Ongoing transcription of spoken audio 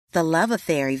The Love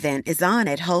Affair event is on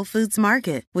at Whole Foods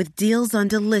Market with deals on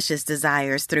delicious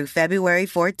desires through February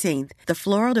 14th. The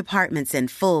floral department's in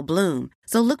full bloom,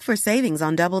 so look for savings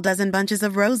on double dozen bunches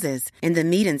of roses. In the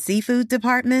meat and seafood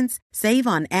departments, save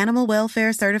on animal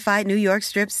welfare certified New York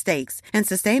strip steaks and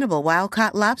sustainable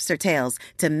wild-caught lobster tails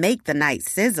to make the night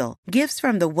sizzle. Gifts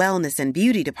from the wellness and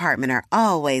beauty department are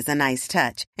always a nice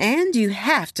touch. And you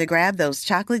have to grab those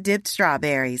chocolate-dipped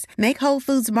strawberries. Make Whole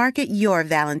Foods Market your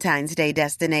Valentine's Day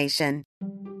destination.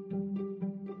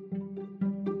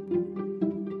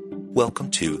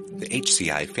 Welcome to the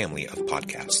HCI family of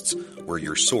podcasts. We're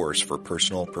your source for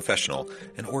personal, professional,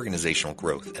 and organizational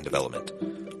growth and development.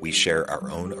 We share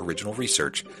our own original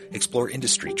research, explore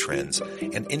industry trends,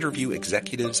 and interview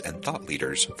executives and thought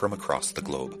leaders from across the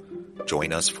globe.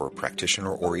 Join us for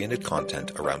practitioner-oriented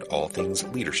content around all things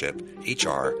leadership,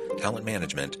 HR, talent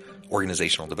management,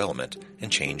 organizational development,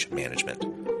 and change management.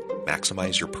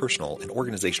 Maximize your personal and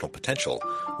organizational potential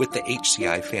with the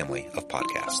HCI family of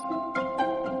podcasts.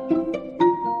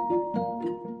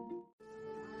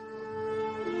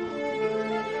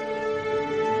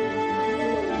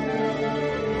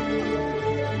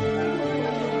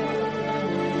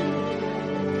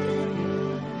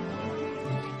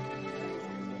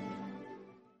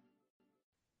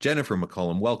 Jennifer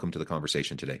McCollum, welcome to the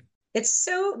conversation today. It's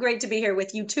so great to be here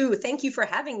with you too. Thank you for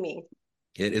having me.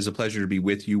 It is a pleasure to be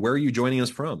with you. Where are you joining us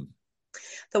from?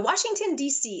 The Washington,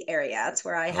 D.C. area. That's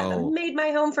where I have made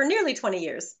my home for nearly 20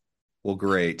 years. Well,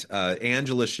 great.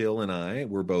 Angela Schill and I,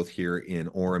 we're both here in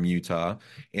Orem, Utah.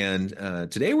 And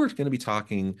today we're going to be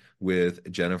talking with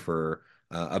Jennifer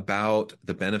about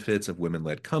the benefits of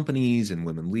women-led companies and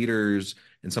women leaders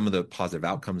and some of the positive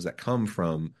outcomes that come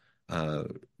from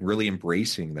really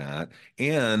embracing that,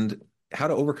 and how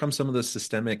to overcome some of the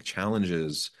systemic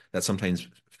challenges that sometimes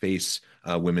face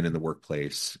women in the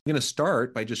workplace. I'm going to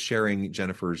start by just sharing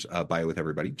Jennifer's bio with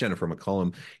everybody. Jennifer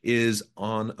McCollum is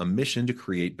on a mission to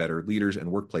create better leaders and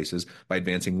workplaces by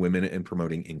advancing women and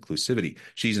promoting inclusivity.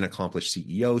 She's an accomplished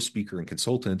CEO, speaker, and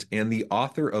consultant, and the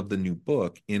author of the new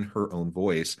book, In Her Own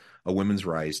Voice, A Woman's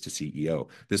Rise to CEO.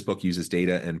 This book uses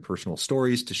data and personal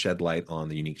stories to shed light on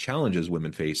the unique challenges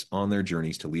women face on their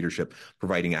journeys to leadership,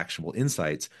 providing actionable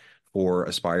insights for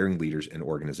aspiring leaders and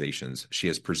organizations. She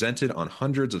has presented on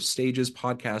hundreds of stages,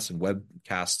 podcasts, and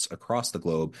webcasts across the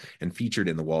globe and featured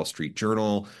in the Wall Street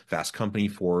Journal, Fast Company,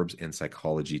 Forbes, and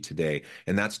Psychology Today.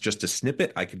 And that's just a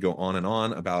snippet. I could go on and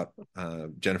on about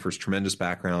Jennifer's tremendous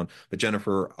background. But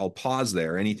Jennifer, I'll pause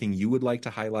there. Anything you would like to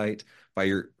highlight by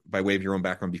way of your own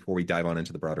background before we dive on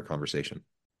into the broader conversation?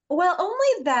 Well,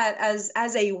 only that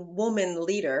as a woman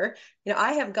leader,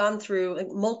 I have gone through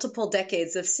multiple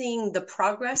decades of seeing the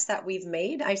progress that we've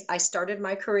made. I started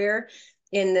my career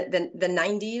in the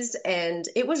 90s, and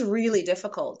it was really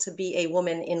difficult to be a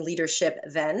woman in leadership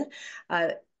then.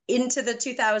 Into the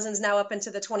 2000s, now up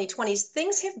into the 2020s,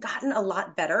 things have gotten a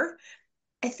lot better.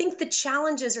 I think the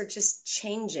challenges are just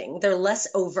changing. They're less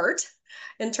overt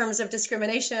in terms of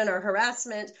discrimination or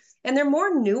harassment, and they're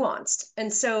more nuanced.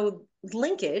 And so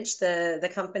Linkage, the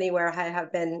company where I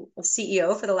have been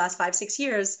CEO for the last 5-6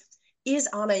 years, is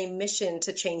on a mission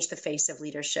to change the face of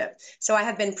leadership. So I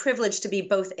have been privileged to be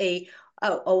both a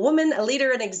woman, a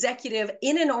leader, an executive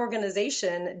in an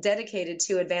organization dedicated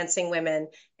to advancing women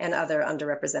and other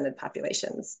underrepresented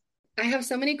populations. I have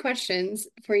so many questions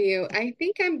for you. I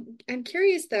think I'm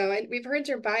curious though. We've heard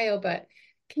your bio, but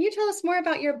can you tell us more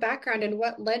about your background and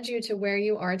what led you to where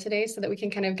you are today so that we can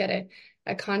kind of get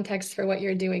a context for what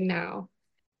you're doing now?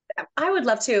 I would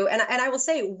love to. And I will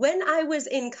say, when I was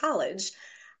in college,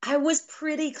 I was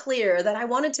pretty clear that I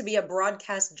wanted to be a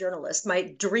broadcast journalist.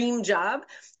 My dream job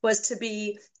was to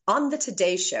be on the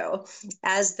Today Show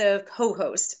as the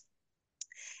co-host.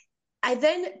 I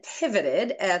then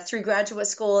pivoted through graduate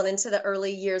school and into the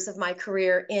early years of my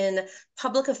career in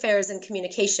public affairs and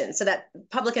communication. So that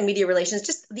public and media relations,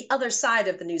 just the other side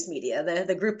of the news media,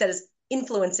 the group that is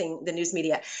influencing the news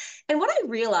media. And what I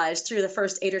realized through the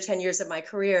first 8 or 10 years of my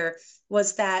career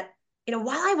was that,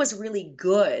 while I was really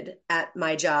good at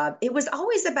my job, it was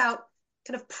always about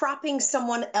kind of propping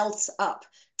someone else up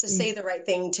to say the right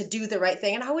thing, to do the right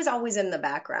thing. And I was always in the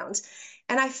background.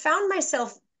 And I found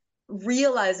myself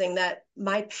realizing that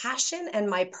my passion and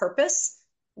my purpose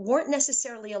weren't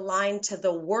necessarily aligned to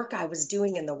the work I was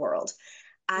doing in the world.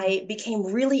 I became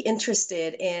really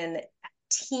interested in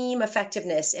team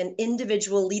effectiveness and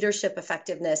individual leadership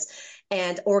effectiveness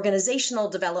and organizational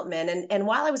development. And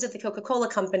while I was at the Coca-Cola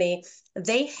Company,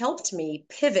 they helped me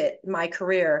pivot my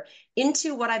career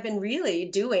into what I've been really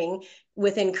doing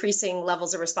with increasing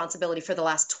levels of responsibility for the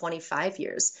last 25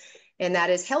 years. And that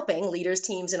is helping leaders,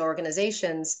 teams, and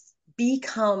organizations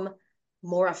become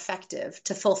more effective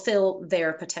to fulfill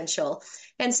their potential.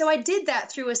 And so I did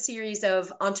that through a series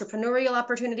of entrepreneurial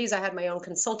opportunities. I had my own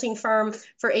consulting firm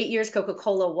for 8 years.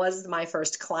 Coca-Cola was my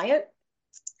first client.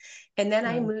 And then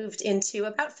I moved into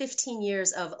about 15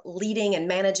 years of leading and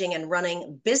managing and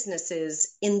running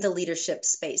businesses in the leadership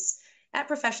space at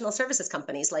professional services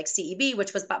companies like CEB,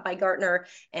 which was bought by Gartner,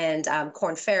 and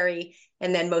Korn Ferry,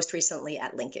 and then most recently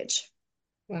at Linkage.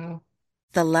 Wow.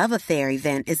 The Love Affair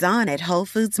event is on at Whole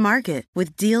Foods Market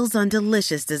with deals on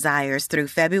delicious desires through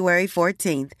February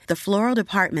 14th. The floral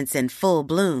department's in full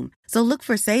bloom, so look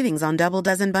for savings on double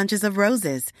dozen bunches of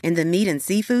roses. In the meat and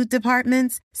seafood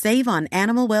departments, save on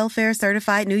animal welfare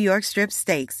certified New York strip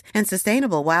steaks and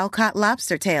sustainable wild-caught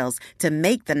lobster tails to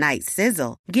make the night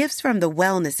sizzle. Gifts from the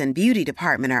wellness and beauty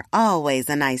department are always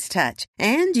a nice touch.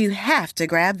 And you have to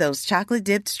grab those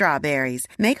chocolate-dipped strawberries.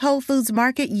 Make Whole Foods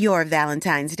Market your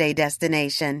Valentine's Day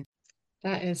destination.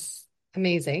 That is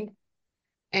amazing.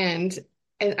 And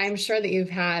I'm sure that you've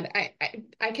had,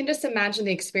 I can just imagine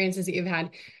the experiences that you've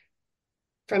had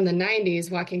from the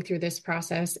 90s walking through this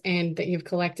process, and that you've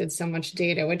collected so much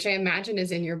data, which I imagine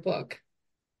is in your book.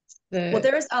 Well,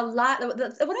 there's a lot.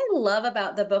 What I love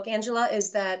about the book, Angela,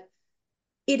 is that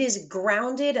it is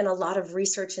grounded in a lot of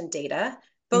research and data.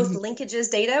 Both Linkage's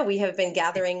data, we have been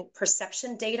gathering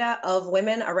perception data of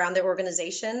women around their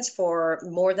organizations for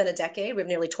more than a decade. We have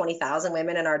nearly 20,000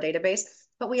 women in our database,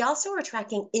 but we also are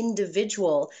tracking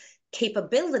individual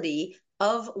capability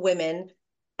of women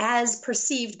as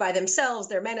perceived by themselves,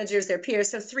 their managers, their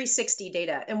peers. So 360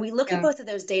 data. And we look at both of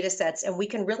those data sets, and we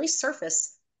can really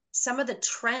surface some of the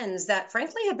trends that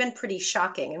frankly have been pretty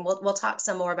shocking. And we'll talk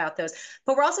some more about those.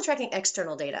 But we're also tracking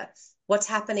external data. What's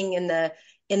happening in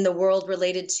the world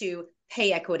related to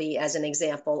pay equity, as an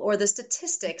example, or the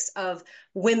statistics of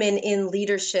women in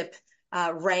leadership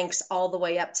ranks all the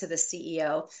way up to the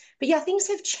CEO. But yeah, things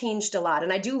have changed a lot.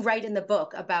 And I do write in the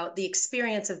book about the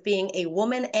experience of being a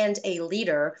woman and a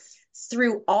leader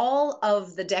through all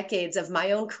of the decades of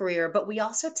my own career. But we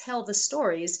also tell the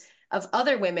stories of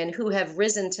other women who have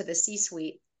risen to the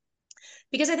C-suite,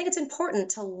 because I think it's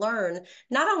important to learn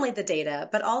not only the data,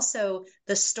 but also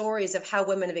the stories of how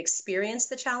women have experienced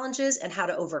the challenges and how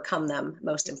to overcome them,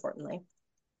 most importantly.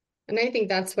 And I think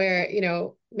that's where,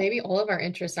 maybe all of our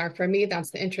interests are. For me,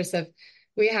 that's the interest of,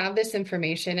 we have this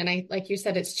information, and like you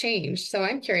said, it's changed. So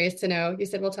I'm curious to know, you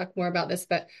said we'll talk more about this,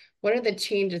 but what are the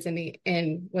changes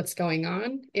in what's going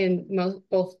on in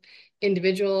both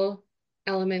individual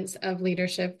elements of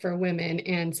leadership for women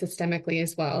and systemically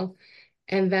as well?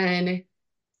 And then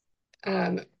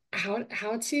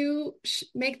how to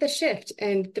make the shift,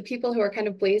 and the people who are kind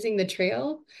of blazing the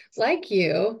trail like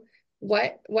you,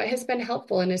 what has been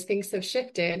helpful, and as things have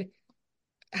shifted,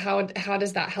 how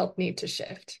does that help need to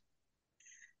shift?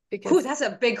 Because ooh, that's a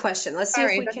big question. Let's see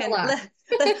if we can.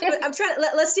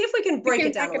 Let's see if we can break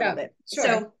it down a little bit.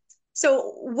 Sure.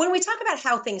 So when we talk about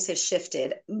how things have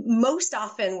shifted, most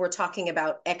often we're talking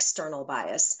about external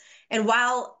bias. And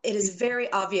while it is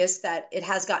very obvious that it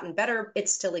has gotten better, it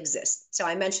still exists. So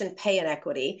I mentioned pay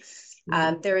inequity.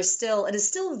 It is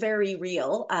still very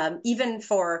real, even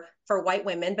for white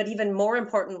women, but even more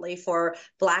importantly for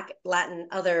Black, Latin,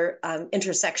 other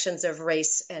intersections of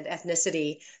race and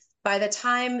ethnicity. By the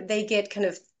time they get kind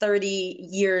of 30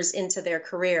 years into their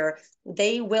career,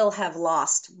 they will have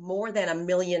lost more than $1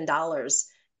 million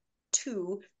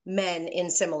to men in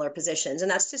similar positions. And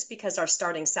that's just because our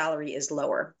starting salary is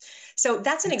lower. So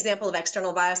that's an example of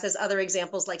external bias. There's other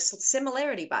examples like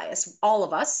similarity bias. All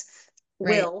of us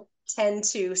will tend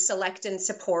to select and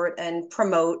support and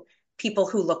promote people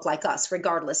who look like us,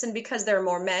 regardless. And because there are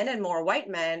more men and more white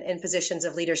men in positions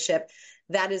of leadership,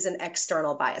 that is an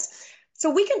external bias. So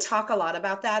we can talk a lot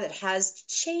about that. It has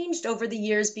changed over the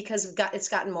years because it's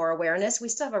gotten more awareness. We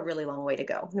still have a really long way to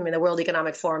go. I mean, the World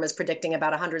Economic Forum is predicting about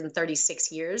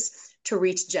 136 years to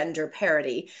reach gender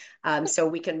parity. So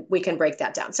we can break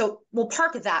that down. So we'll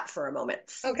park that for a moment.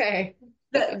 Okay.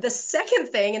 The second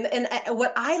thing, and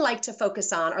what I like to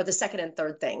focus on, are the second and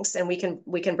third things, and we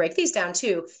can break these down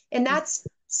too. And that's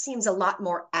seems a lot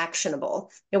more actionable.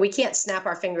 And we can't snap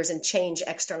our fingers and change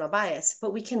external bias,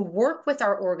 but we can work with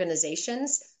our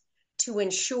organizations to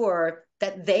ensure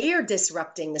that they are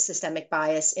disrupting the systemic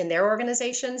bias in their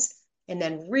organizations. And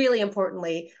then really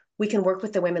importantly, we can work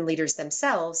with the women leaders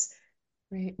themselves,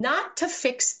 not to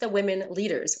fix the women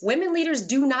leaders. Women leaders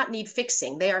do not need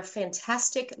fixing. They are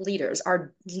fantastic leaders.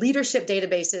 Our leadership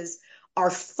databases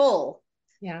are full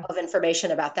of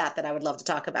information about that I would love to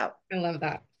talk about. I love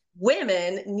that.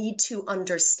 Women need to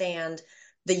understand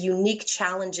the unique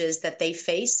challenges that they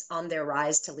face on their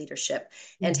rise to leadership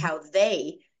and how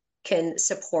they can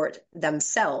support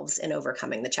themselves in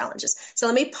overcoming the challenges. So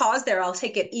let me pause there. I'll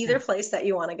take it either place that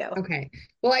you want to go. Okay.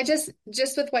 Well, just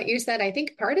with what you said, I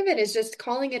think part of it is just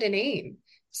calling it a name,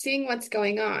 seeing what's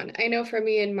going on. I know for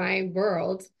me in my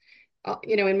world,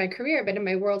 in my career, but in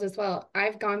my world as well,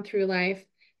 I've gone through life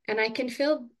and I can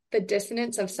feel the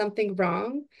dissonance of something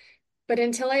wrong, but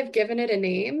until I've given it a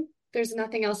name, there's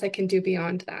nothing else I can do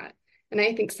beyond that. And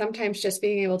I think sometimes just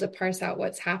being able to parse out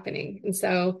what's happening. And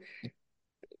so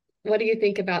what do you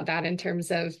think about that in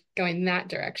terms of going that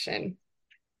direction?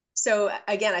 So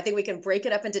again, I think we can break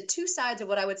it up into two sides of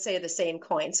what I would say are the same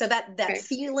coin. So that Okay.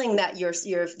 feeling that you're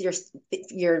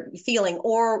feeling,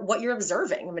 or what you're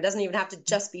observing. I mean, it doesn't even have to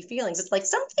just be feelings. It's like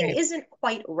something Right. isn't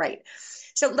quite right.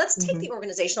 So let's take Mhm. the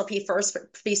organizational piece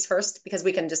first, because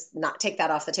we can just not take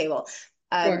that off the table.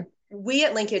 Sure. We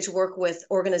at Linkage work with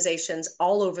organizations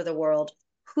all over the world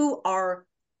who are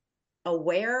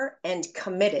aware and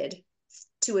committed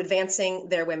to advancing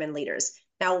their women leaders.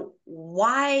 Now,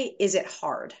 why is it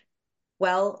hard?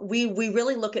 Well, we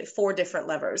really look at four different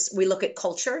levers. We look at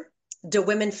culture. Do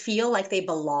women feel like they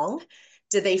belong?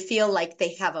 Do they feel like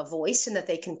they have a voice and that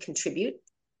they can contribute?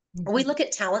 We look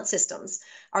at talent systems.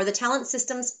 Are the talent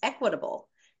systems equitable?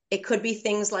 It could be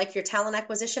things like your talent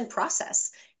acquisition process.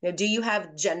 Do you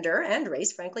have gender and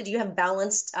race, frankly? Do you have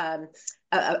balanced an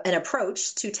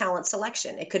approach to talent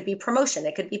selection? It could be promotion,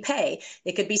 it could be pay,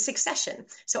 it could be succession.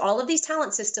 So all of these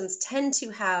talent systems tend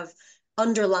to have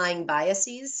underlying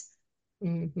biases,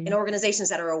 and organizations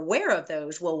that are aware of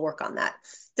those will work on that.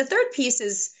 The third piece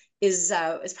is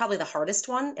probably the hardest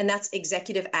one, and that's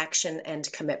executive action and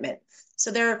commitment.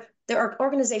 So there are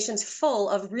organizations full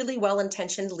of really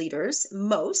well-intentioned leaders.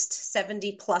 Most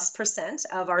 70+%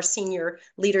 of our senior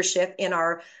leadership in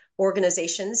our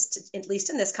organizations, at least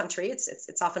in this country,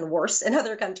 it's often worse in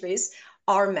other countries,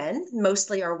 are men,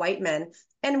 mostly are white men.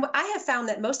 And I have found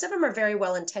that most of them are very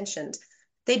well-intentioned.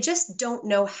 They just don't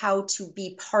know how to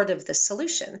be part of the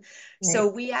solution. Right. So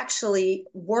we actually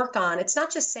work on, it's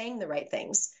not just saying the right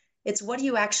things. It's what do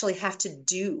you actually have to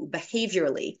do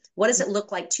behaviorally? What does it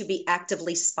look like to be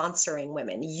actively sponsoring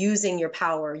women, using your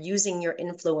power, using your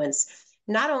influence,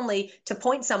 not only to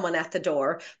point someone at the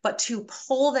door, but to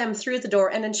pull them through the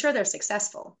door and ensure they're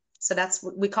successful. So that's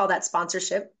what we call that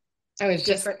sponsorship. I was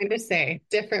just going to say,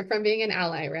 different from being an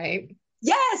ally, right?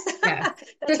 Yes, Yes.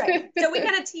 that's right. So we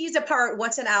kind of tease apart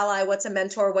what's an ally, what's a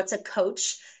mentor, what's a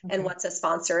coach, and what's a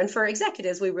sponsor. And for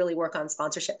executives, we really work on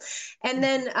sponsorship. And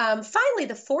then finally,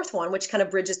 the fourth one, which kind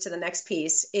of bridges to the next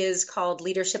piece, is called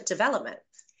leadership development.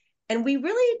 And we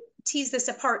really tease this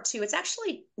apart too. It's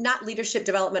actually not leadership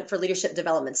development for leadership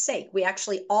development's sake. We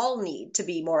actually all need to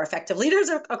be more effective leaders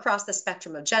across the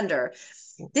spectrum of gender.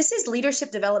 This is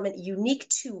leadership development unique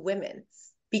to women,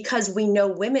 because we know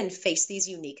women face these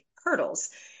unique hurdles.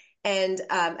 And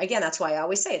again, that's why I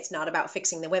always say it's not about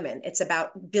fixing the women. It's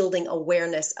about building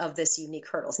awareness of this unique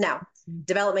hurdles. Now,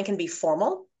 development can be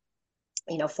formal,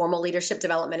 formal leadership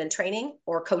development and training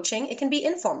or coaching. It can be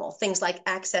informal, things like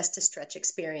access to stretch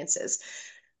experiences.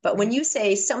 But when you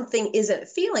say something isn't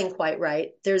feeling quite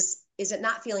right, is it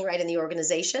not feeling right in the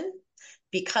organization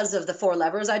because of the four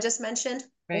levers I just mentioned?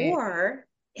 Right. Or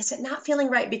is it not feeling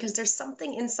right because there's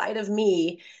something inside of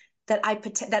me that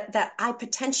I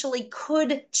potentially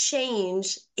could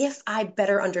change if I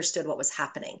better understood what was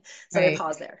happening? So right. Let me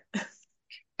pause there.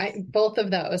 Both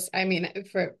of those. I mean,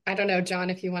 I don't know, John,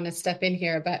 if you want to step in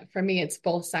here, but for me, it's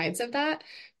both sides of that.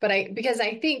 But because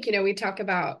I think, we talk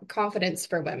about confidence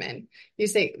for women. You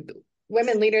say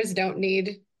women leaders don't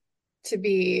need to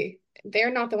be,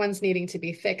 they're not the ones needing to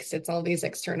be fixed. It's all these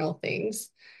external things.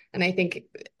 And I think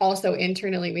also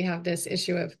internally, we have this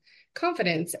issue of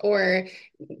confidence or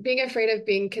being afraid of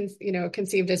being,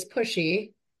 conceived as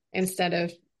pushy instead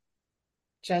of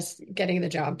just getting the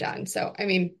job done. So, I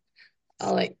mean,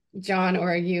 I'll let John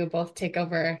or you both take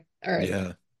over.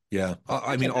 Yeah.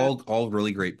 I mean, all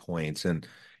really great points. And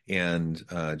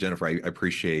Jennifer, I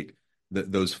appreciate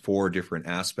those four different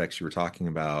aspects you were talking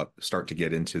about start to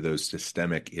get into those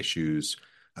systemic issues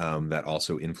that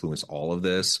also influence all of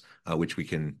this, which we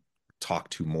can talk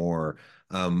to more.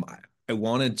 I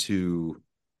wanted to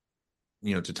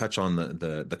touch on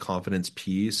the confidence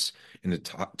piece and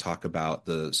to talk about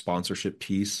the sponsorship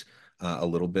piece a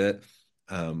little bit.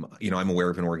 I'm aware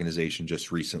of an organization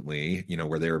just recently,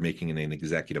 where they were making an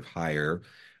executive hire,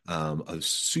 a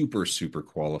super, super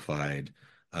qualified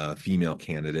female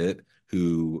candidate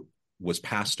who was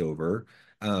passed over.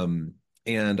 And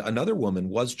another woman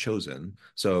was chosen.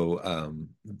 So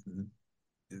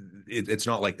it's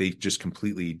not like they just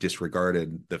completely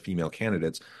disregarded the female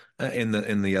candidates. And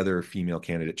the other female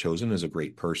candidate chosen is a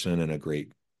great person and a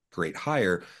great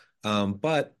hire.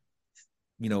 But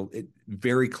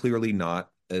very clearly not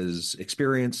as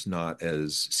experienced, not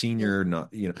as senior, not,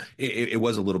 it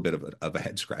was a little bit of a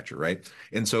head scratcher, right?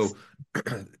 And so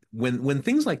when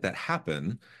things like that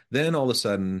happen, then all of a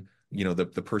sudden,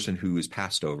 the person who is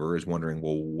passed over is wondering,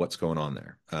 well, what's going on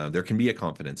there? There can be a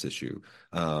confidence issue,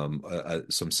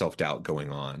 some self-doubt going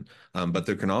on, but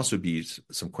there can also be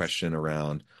some question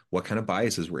around what kind of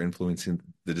biases were influencing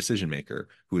the decision maker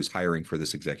who is hiring for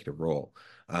this executive role.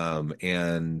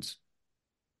 And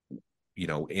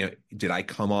did I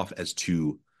come off as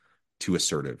too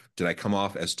assertive? Did I come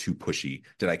off as too pushy?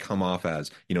 Did I come off as,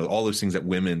 all those things that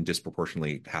women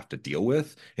disproportionately have to deal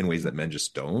with in ways that men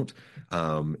just don't?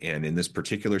 And in this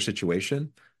particular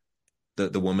situation,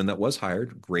 the woman that was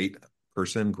hired, great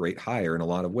person, great hire in a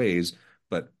lot of ways,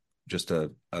 but just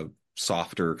a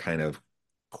softer kind of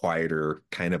quieter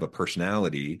kind of a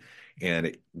personality.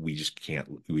 And we just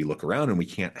we look around and we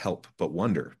can't help but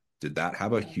wonder, did that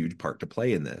have a huge part to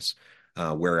play in this?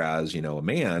 Whereas, a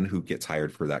man who gets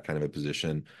hired for that kind of a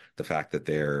position, the fact that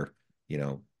they're,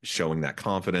 showing that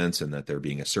confidence and that they're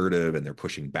being assertive and they're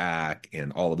pushing back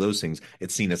and all of those things,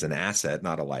 it's seen as an asset,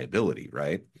 not a liability,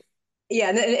 right? Yeah,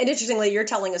 and interestingly, you're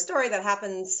telling a story that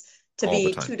happens to All the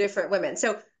be time. two different women.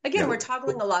 So again, Yeah. we're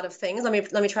toggling a lot of things. Let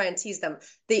me try and tease them.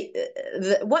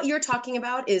 The what you're talking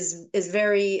about is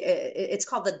very it's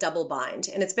called the double bind,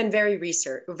 and it's been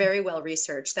very well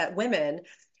researched that women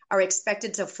are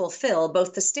expected to fulfill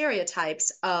both the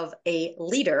stereotypes of a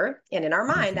leader, and in our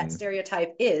mind, that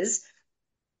stereotype is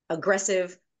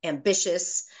aggressive,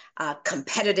 ambitious,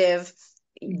 competitive,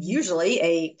 usually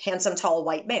a handsome, tall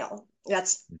white male.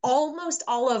 That's almost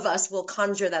all of us will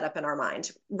conjure that up in our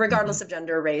mind, regardless of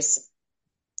gender, race,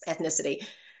 ethnicity.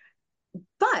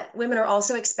 But women are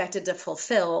also expected to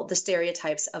fulfill the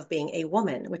stereotypes of being a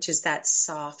woman, which is that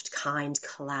soft, kind,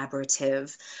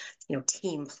 collaborative,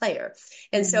 team player.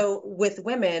 And so with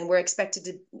women, we're expected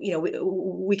to,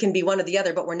 we can be one or the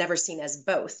other, but we're never seen as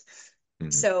both.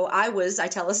 So I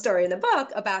tell a story in the book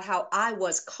about how I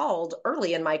was called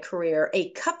early in my career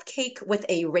a cupcake with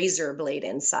a razor blade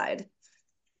inside.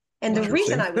 And the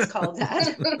reason I was called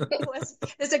that was,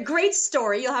 there's a great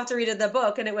story. You'll have to read it in the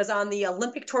book. And it was on the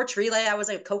Olympic torch relay. I was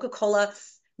a Coca-Cola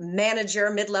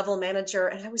manager, mid-level manager.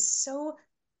 And I was so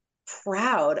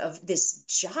proud of this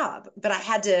job, but I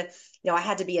had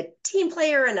to be a team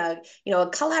player and a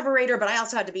collaborator, but I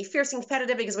also had to be fierce and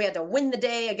competitive because we had to win the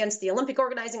day against the Olympic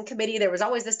organizing committee. There was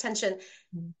always this tension.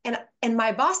 And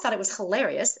my boss thought it was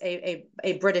hilarious.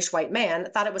 A British white man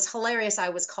thought it was hilarious. I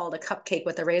was called a cupcake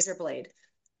with a razor blade.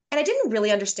 And I didn't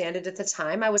really understand it at the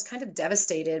time. I was kind of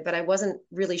devastated, but I wasn't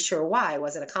really sure why.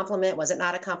 Was it a compliment? Was it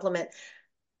not a compliment?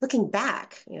 Looking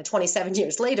back, 27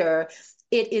 years later,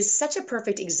 it is such a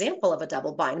perfect example of a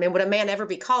double bind. I mean, would a man ever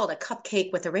be called a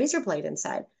cupcake with a razor blade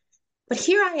inside? But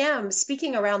here I am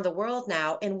speaking around the world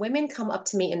now, and women come up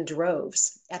to me in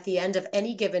droves at the end of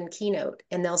any given keynote,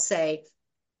 and they'll say,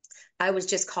 I was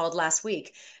just called last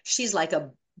week. She's like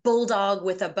a bulldog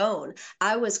with a bone.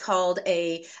 I was called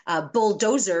a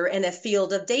bulldozer in a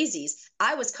field of daisies.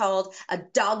 I was called a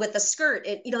dog with a skirt.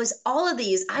 It's all of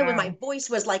these. My voice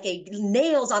was like a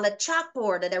nails on a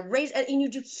chalkboard and a razor. And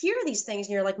you hear these things,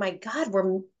 and you're like, my God,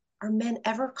 are men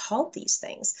ever called these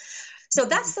things? So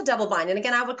that's the double bind. And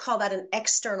again, I would call that an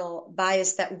external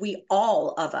bias that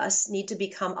all of us need to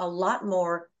become a lot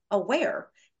more aware.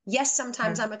 Yes,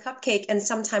 sometimes I'm a cupcake and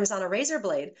sometimes on a razor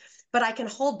blade, but I can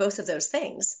hold both of those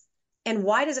things. And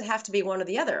why does it have to be one or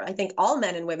the other? I think all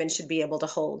men and women should be able to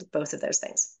hold both of those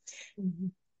things.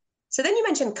 So then you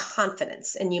mentioned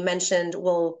confidence, and you mentioned,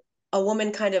 well, a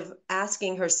woman kind of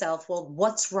asking herself, well,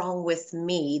 what's wrong with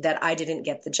me that I didn't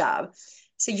get the job?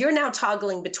 So you're now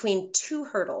toggling between two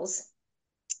hurdles.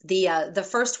 The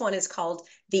first one is called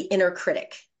the inner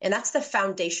critic, and that's the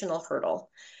foundational hurdle.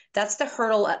 That's the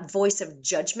hurdle at voice of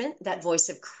judgment, that voice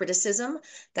of criticism,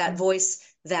 that voice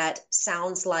that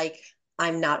sounds like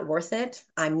I'm not worth it,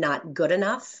 I'm not good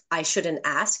enough, I shouldn't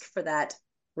ask for that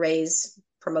raise,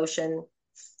 promotion,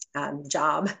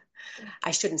 job,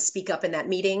 I shouldn't speak up in that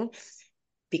meeting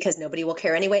because nobody will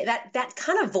care anyway. That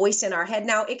kind of voice in our head.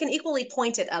 Now, it can equally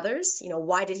point at others.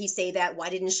 Why did he say that? Why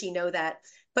didn't she know that?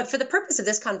 But for the purpose of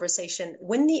this conversation,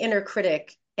 when the inner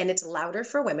critic, and it's louder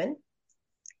for women,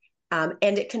 and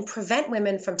it can prevent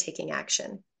women from taking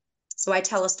action. So I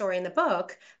tell a story in the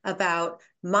book about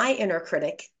my inner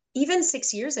critic, even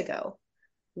 6 years ago,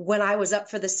 when I was up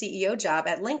for the CEO job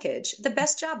at Linkage, the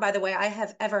best job, by the way, I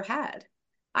have ever had.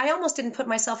 I almost didn't put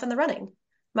myself in the running.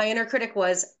 My inner critic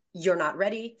was, you're not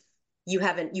ready. You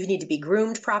need to be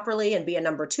groomed properly and be a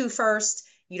number 2 first.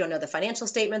 You don't know the financial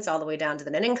statements all the way down to the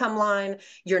net income line.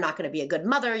 You're not going to be a good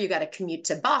mother. You got to commute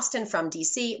to Boston from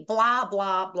DC, blah,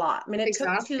 blah, blah. I mean, it took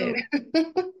Exhausted.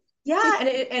 yeah.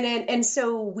 And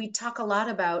so we talk a lot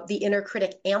about the inner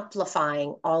critic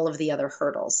amplifying all of the other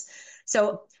hurdles.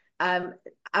 So um,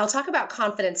 I'll talk about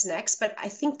confidence next, but I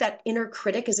think that inner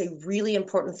critic is a really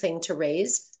important thing to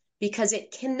raise because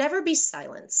it can never be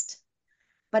silenced,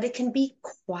 but it can be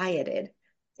quieted.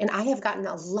 And I have gotten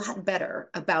a lot better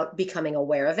about becoming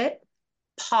aware of it,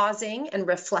 pausing and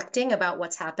reflecting about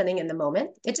what's happening in the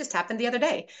moment. It just happened the other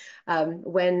day.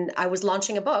 When I was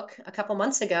launching a book a couple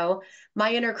months ago,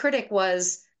 my inner critic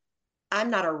was, I'm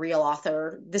not a real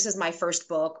author. This is my first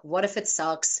book. What if it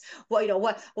sucks?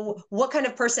 Well, what kind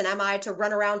of person am I to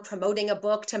run around promoting a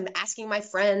book, to asking my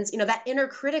friends? That inner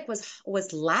critic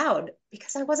was loud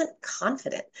because I wasn't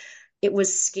confident. It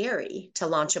was scary to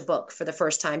launch a book for the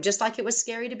first time, just like it was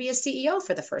scary to be a CEO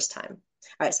for the first time.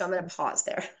 All right, so I'm going to pause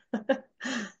there.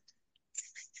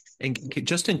 And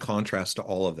just in contrast to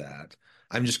all of that,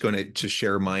 I'm just going to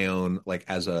share my own, like,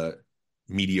 as a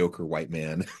mediocre white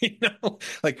man,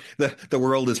 like the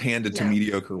world is handed to No.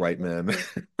 mediocre white men.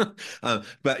 But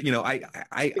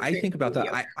I think about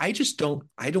that. I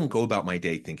don't go about my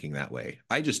day thinking that way.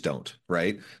 I just don't,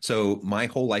 right? So my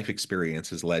whole life experience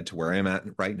has led to where I'm at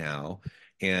right now.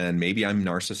 And maybe I'm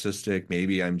narcissistic,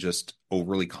 maybe I'm just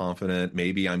overly confident,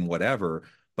 maybe I'm whatever,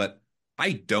 but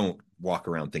I don't walk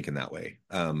around thinking that way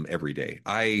every day.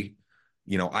 I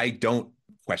don't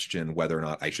question whether or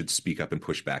not I should speak up and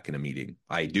push back in a meeting.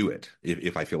 I do it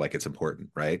if I feel like it's important,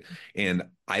 right? And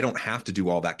I don't have to do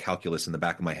all that calculus in the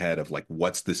back of my head of like,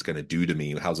 what's this going to do to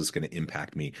me? How's this going to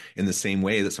impact me in the same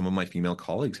way that some of my female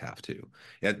colleagues have to?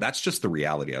 Yeah, that's just the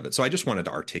reality of it. So I just wanted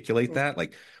to articulate that.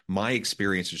 Like, my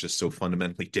experience is just so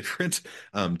fundamentally different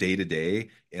day to day.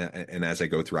 And as I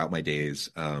go throughout my days,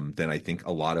 than I think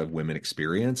a lot of women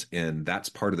experience. And that's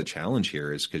part of the challenge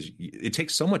here, is because it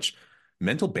takes so much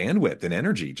mental bandwidth and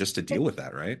energy just to deal with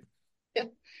that, right? Yeah.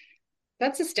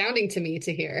 That's astounding to me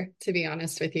to hear, to be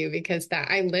honest with you, because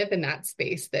that I live in that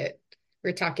space that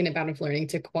we're talking about, of learning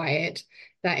to quiet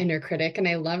that inner critic. And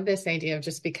I love this idea of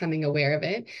just becoming aware of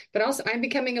it. But also I'm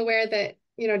becoming aware that,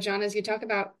 John, as you talk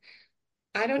about,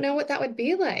 I don't know what that would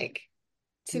be like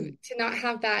to not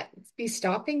have that be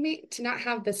stopping me, to not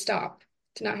have the stop,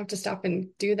 to not have to stop and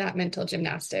do that mental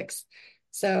gymnastics.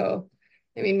 So,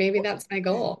 I mean, maybe that's my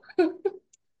goal.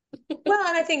 Well,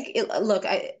 and I think, look,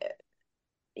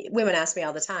 women ask me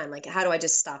all the time, like, how do I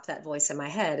just stop that voice in my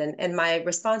head? And my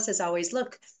response is always,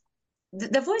 look,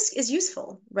 the voice is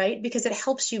useful, right? Because it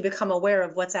helps you become aware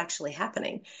of what's actually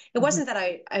happening. It wasn't that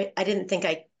I didn't think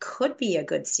I could be a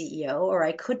good CEO or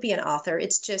I could be an author.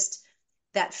 It's just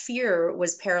that fear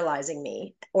was paralyzing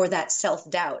me, or that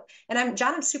self-doubt. And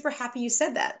John, I'm super happy you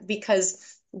said that,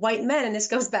 because white men, and this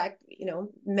goes back,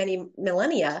 many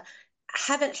millennia,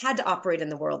 haven't had to operate in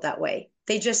the world that way.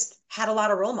 They just had a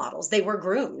lot of role models. They were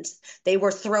groomed. They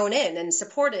were thrown in and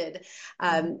supported.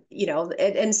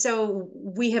 And so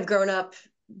we have grown up,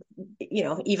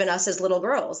 even us as little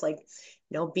girls, like,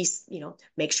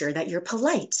 make sure that you're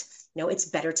polite. It's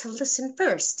better to listen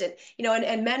first.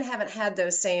 And men haven't had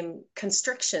those same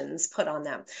constrictions put on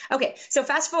them. Okay, so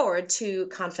fast forward to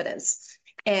confidence.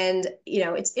 And,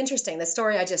 it's interesting, the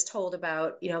story I just told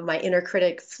about, my inner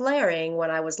critic flaring when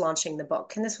I was launching the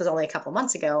book, and this was only a couple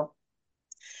months ago.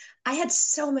 I had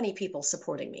so many people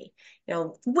supporting me,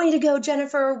 way to go,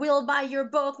 Jennifer, we'll buy your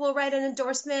book, we'll write an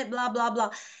endorsement, blah, blah, blah.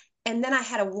 And then I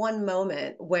had a one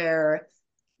moment where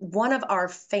one of our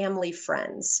family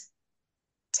friends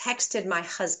texted my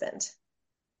husband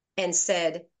and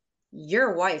said,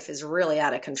 your wife is really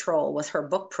out of control with her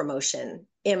book promotion,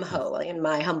 IMHO, in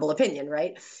my humble opinion,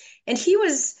 right? And he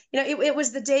was, it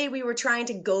was the day we were trying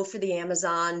to go for the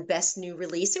Amazon best new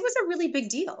release. It was a really big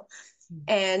deal.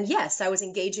 And yes, I was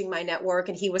engaging my network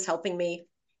and he was helping me.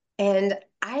 And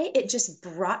it just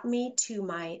brought me to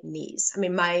my knees. I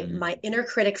mean, my inner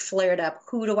critic flared up.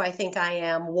 Who do I think I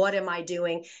am? What am I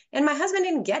doing? And my husband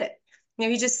didn't get it.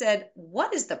 He just said,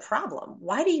 what is the problem?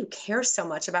 Why do you care so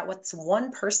much about what this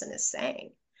one person is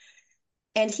saying?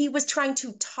 And he was trying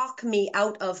to talk me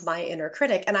out of my inner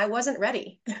critic, and I wasn't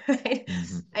ready. Right?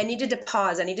 I needed to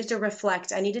pause. I needed to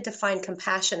reflect. I needed to find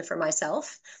compassion for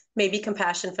myself, maybe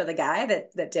compassion for the guy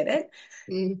that did it.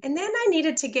 And then I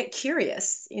needed to get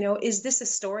curious. Is this a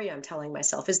story I'm telling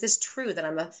myself? Is this true that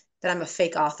I'm a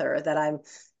fake author, that I'm,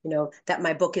 that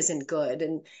my book isn't good?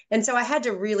 And so I had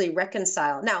to really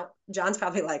reconcile. Now, John's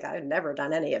probably like, I've never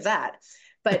done any of that.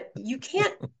 But you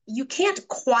can't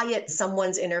quiet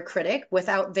someone's inner critic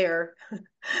without their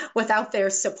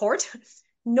support.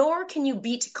 nor can you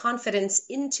beat confidence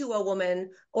into a woman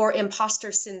or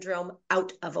imposter syndrome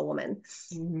out of a woman.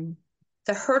 Mm-hmm.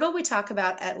 The hurdle we talk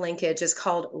about at Linkage is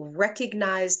called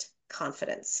recognized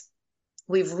confidence.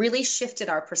 We've really shifted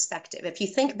our perspective. If you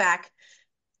think back,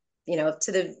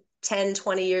 to the 10,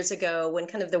 20 years ago when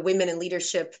kind of the women in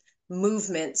leadership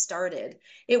movement started,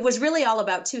 it was really all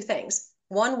about two things.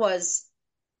 One was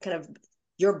kind of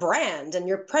your brand and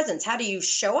your presence. How do you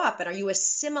show up? And are you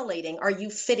assimilating? Are you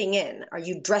fitting in? Are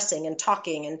you dressing and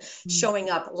talking and showing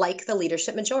up like the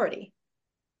leadership majority?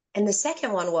 And the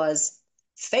second one was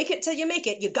fake it till you make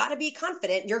it. You got to be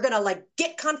confident. You're going to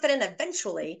get confident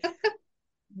eventually.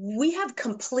 We have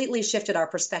completely shifted our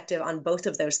perspective on both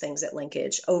of those things at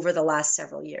Linkage over the last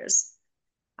several years.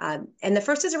 And the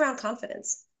first is around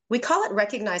confidence. We call it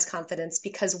recognized confidence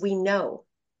because we know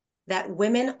that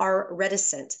women are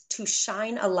reticent to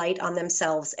shine a light on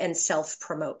themselves and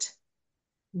self-promote.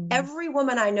 Mm-hmm. Every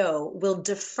woman I know will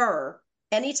defer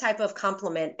any type of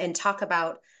compliment and talk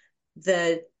about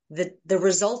the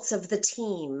results of the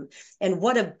team and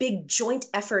what a big joint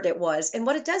effort it was. And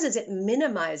what it does is it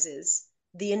minimizes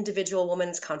the individual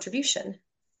woman's contribution.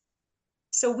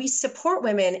 So we support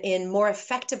women in more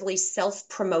effectively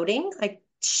self-promoting, like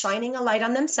shining a light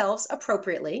on themselves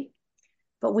appropriately.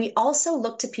 But we also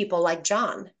look to people like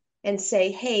John and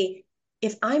say, hey,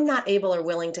 if I'm not able or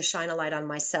willing to shine a light on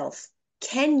myself,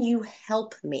 can you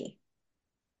help me?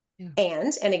 Yeah.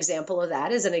 And an example of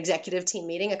that is an executive team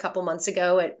meeting a couple months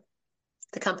ago at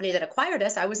the company that acquired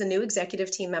us. I was a new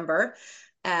executive team member,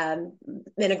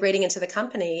 integrating into the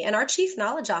company. And our chief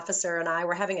knowledge officer and I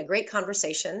were having a great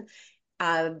conversation.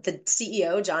 The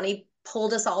CEO, Johnny,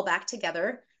 pulled us all back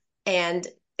together, and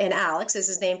Alex is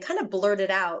his name, kind of blurted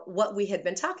out what we had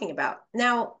been talking about.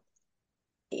 Now,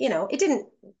 he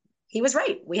was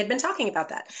right. We had been talking about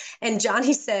that. And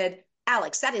Johnny said,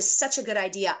 Alex, that is such a good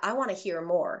idea. I want to hear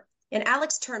more. And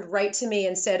Alex turned right to me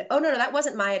and said, oh, no, that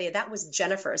wasn't my idea. That was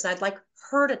Jennifer's. And I'd like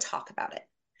her to talk about it.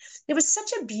 It was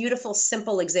such a beautiful,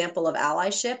 simple example of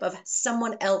allyship, of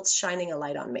someone else shining a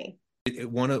light on me.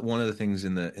 One of the things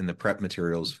in the prep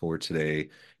materials for today,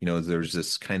 there's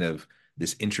this kind of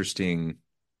this interesting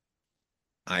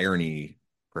irony,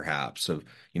 perhaps, of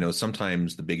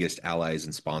sometimes the biggest allies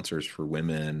and sponsors for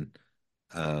women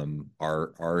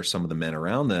are some of the men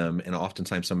around them, and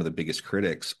oftentimes some of the biggest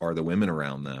critics are the women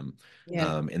around them.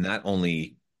 Yeah. And that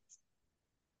only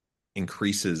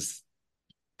increases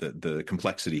the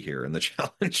complexity here and the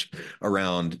challenge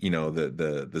around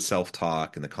the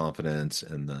self-talk and the confidence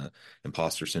and the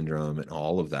imposter syndrome and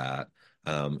all of that.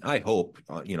 I hope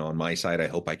on my side, I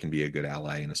hope I can be a good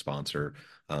ally and a sponsor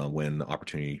when the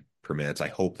opportunity permits. I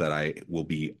hope that I will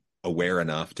be aware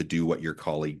enough to do what your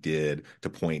colleague did, to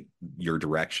point your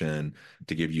direction,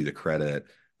 to give you the credit.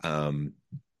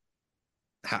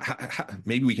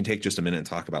 Maybe we can take just a minute and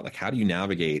talk about how do you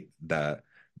navigate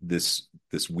this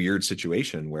weird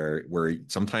situation where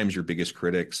sometimes your biggest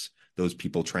critics, those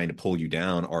people trying to pull you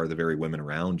down, are the very women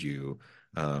around you,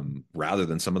 rather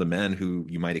than some of the men who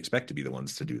you might expect to be the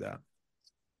ones to do that.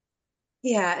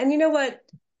 Yeah. And you know what,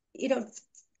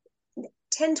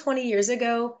 10, 20 years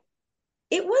ago,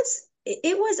 it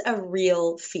was a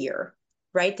real fear,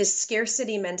 right? This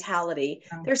scarcity mentality.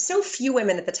 Oh. There's so few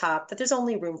women at the top that there's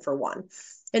only room for one.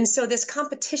 And so this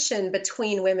competition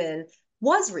between women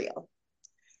was real.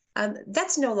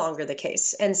 That's no longer the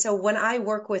case. And so when I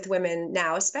work with women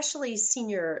now, especially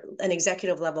senior and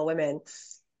executive level women,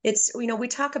 it's, we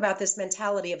talk about this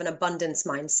mentality of an abundance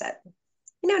mindset.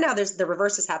 Now there's the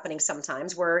reverse is happening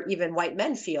sometimes, where even white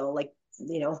men feel like,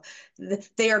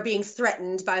 they are being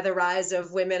threatened by the rise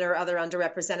of women or other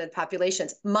underrepresented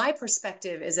populations. My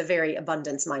perspective is a very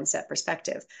abundance mindset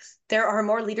perspective. There are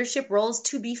more leadership roles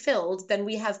to be filled than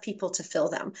we have people to fill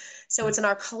them. So it's in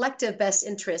our collective best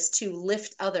interest to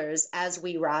lift others as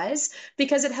we rise,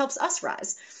 because it helps us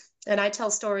rise. And I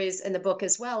tell stories in the book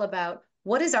as well about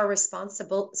what is our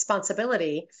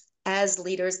responsibility as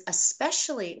leaders,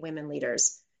 especially women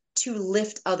leaders, to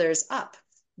lift others up.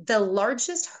 The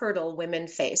largest hurdle women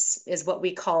face is what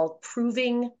we call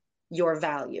proving your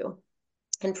value.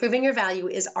 And proving your value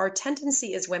is our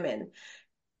tendency as women,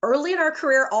 early in our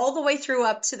career, all the way through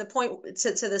up to the point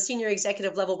to the senior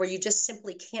executive level where you just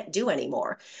simply can't do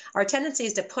anymore. Our tendency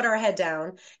is to put our head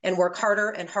down and work harder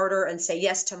and harder and say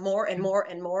yes to more and more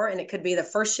and more. And it could be the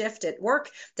first shift at work,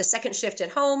 the second shift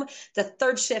at home, the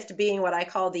third shift being what I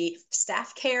call the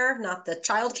staff care, not the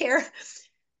child care.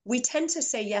 We tend to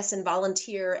say yes and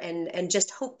volunteer and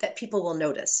just hope that people will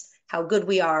notice how good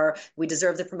we are. We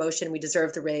deserve the promotion. We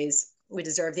deserve the raise. We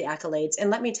deserve the accolades.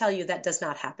 And let me tell you, that does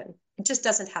not happen. It just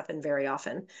doesn't happen very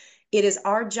often. It is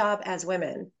our job as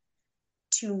women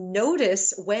to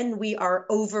notice when we are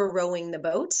over rowing the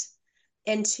boat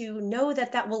and to know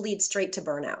that that will lead straight to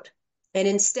burnout. And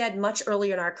instead, much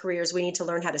earlier in our careers, we need to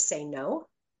learn how to say no.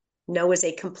 No is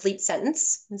a complete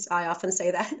sentence. I often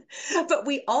say that. But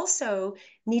we also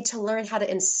need to learn how to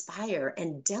inspire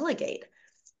and delegate.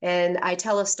 And I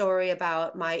tell a story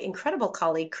about my incredible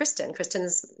colleague, Kristen. Kristen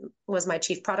was my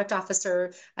chief product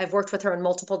officer. I've worked with her in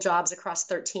multiple jobs across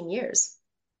 13 years.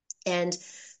 And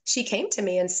she came to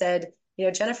me and said,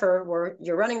 Jennifer,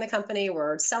 you're running the company,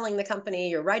 we're selling the company,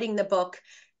 you're writing the book.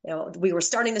 We were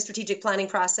starting the strategic planning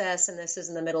process, and this is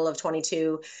in the middle of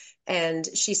 22. And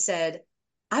she said,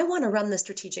 I want to run the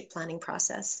strategic planning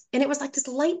process. And it was like this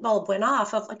light bulb went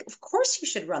off of like, of course you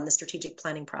should run the strategic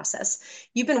planning process.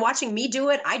 You've been watching me do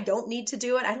it. I don't need to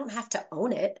do it. I don't have to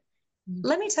own it.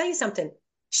 Let me tell you something.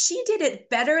 She did it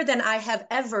better than I have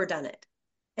ever done it.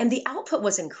 And the output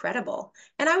was incredible.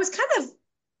 And I was kind of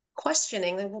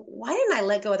questioning, like, why didn't I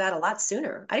let go of that a lot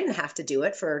sooner? I didn't have to do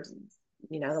it for,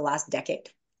 the last decade.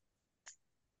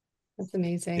 That's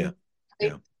amazing. Yeah.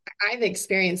 Yeah. I've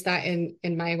experienced that in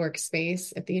my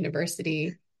workspace at the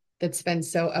university. That's been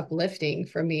so uplifting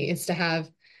for me, is to have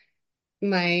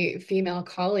my female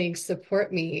colleagues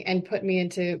support me and put me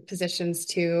into positions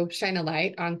to shine a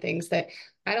light on things that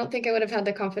I don't think I would have had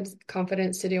the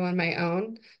confidence to do on my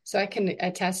own. So I can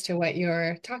attest to what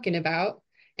you're talking about.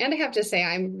 And I have to say,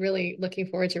 I'm really looking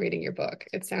forward to reading your book.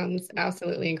 It sounds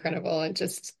absolutely incredible. And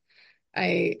just,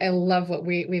 I love what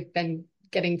we've been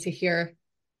getting to hear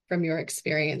from your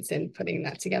experience in putting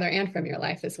that together, and from your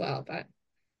life as well. But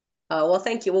well,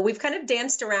 thank you. Well, we've kind of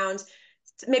danced around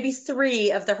maybe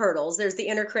 3 of the hurdles. There's the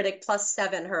inner critic plus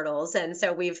 7 hurdles. And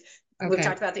so we've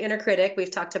talked about the inner critic. We've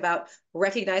talked about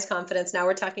recognized confidence. Now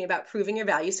we're talking about proving your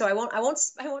value. So I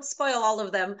won't spoil all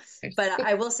of them, but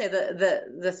I will say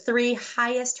the 3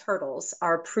 highest hurdles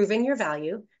are proving your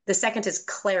value. The second is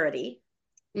clarity.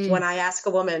 When I ask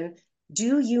a woman,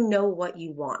 do you know what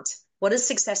you want? What does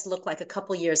success look like a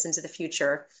couple years into the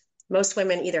future? Most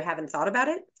women either haven't thought about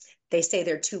it, they say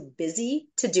they're too busy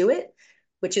to do it,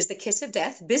 which is the kiss of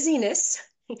death. Busyness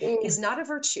is not a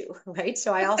virtue, right?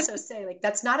 So I also say, like,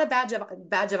 that's not a badge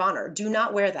of honor. Do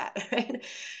not wear that, right?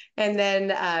 And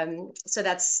then,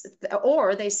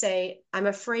 or they say, I'm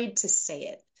afraid to say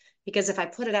it, because if I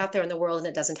put it out there in the world and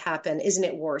it doesn't happen, isn't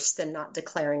it worse than not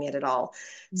declaring it at all?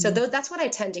 So that's what I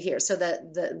tend to hear. So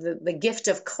the gift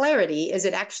of clarity is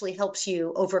it actually helps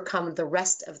you overcome the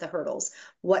rest of the hurdles.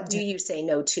 What do you say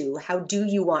no to? How do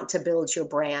you want to build your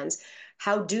brand?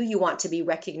 How do you want to be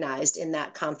recognized in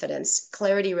that confidence?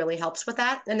 Clarity really helps with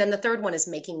that. And then the third one is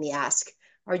making the ask.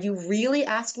 Are you really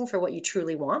asking for what you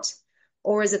truly want?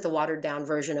 Or is it the watered down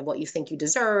version of what you think you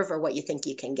deserve or what you think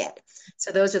you can get?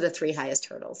 So those are the 3 highest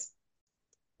hurdles.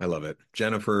 I love it.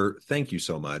 Jennifer, thank you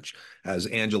so much. As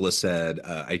Angela said,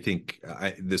 I think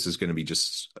this is going to be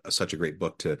just such a great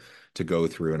book to go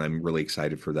through, and I'm really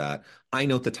excited for that. I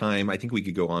note the time. I think we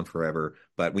could go on forever,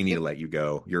 but we need to let you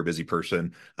go. You're a busy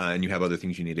person, and you have other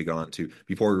things you need to go on to.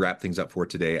 Before we wrap things up for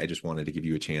today, I just wanted to give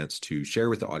you a chance to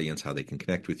share with the audience how they can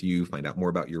connect with you, find out more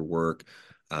about your work,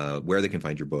 where they can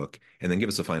find your book, and then give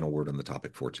us a final word on the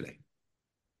topic for today.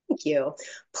 Thank you.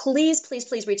 Please, please,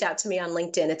 please reach out to me on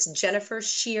LinkedIn. It's Jennifer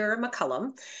Shear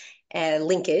McCollum,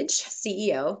 Linkage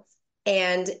CEO.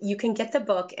 And you can get the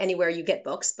book anywhere you get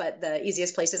books, but the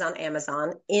easiest place is on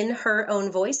Amazon. In Her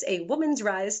Own Voice, A Woman's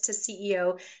Rise to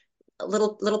CEO. A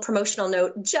little promotional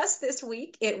note. Just this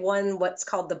week, it won what's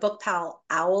called the Book Pal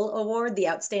Owl Award, the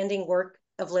outstanding work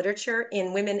of literature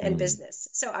in women and business.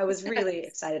 So I was really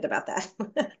excited about that.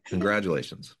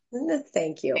 Congratulations.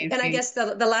 Thank you. And I guess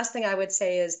the last thing I would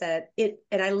say is that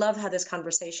and I love how this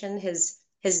conversation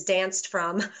has danced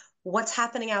from what's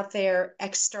happening out there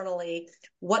externally,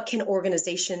 what can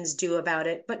organizations do about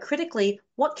it, but critically,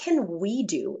 what can we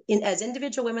do as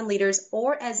individual women leaders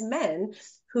or as men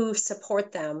who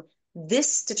support them?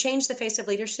 To change the face of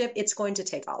leadership, it's going to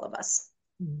take all of us.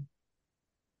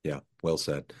 Yeah, well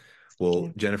said.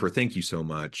 Well, Jennifer, thank you so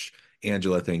much.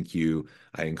 Angela, thank you.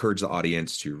 I encourage the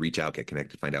audience to reach out, get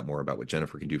connected, find out more about what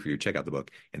Jennifer can do for you. Check out the book.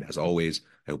 And as always,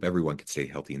 I hope everyone can stay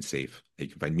healthy and safe, that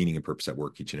you can find meaning and purpose at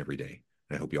work each and every day.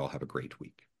 And I hope you all have a great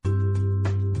week.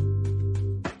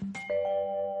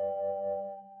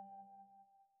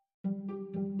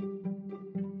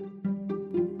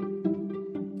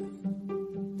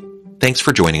 Thanks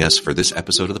for joining us for this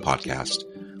episode of the podcast.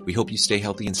 We hope you stay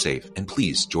healthy and safe, and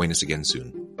please join us again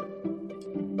soon.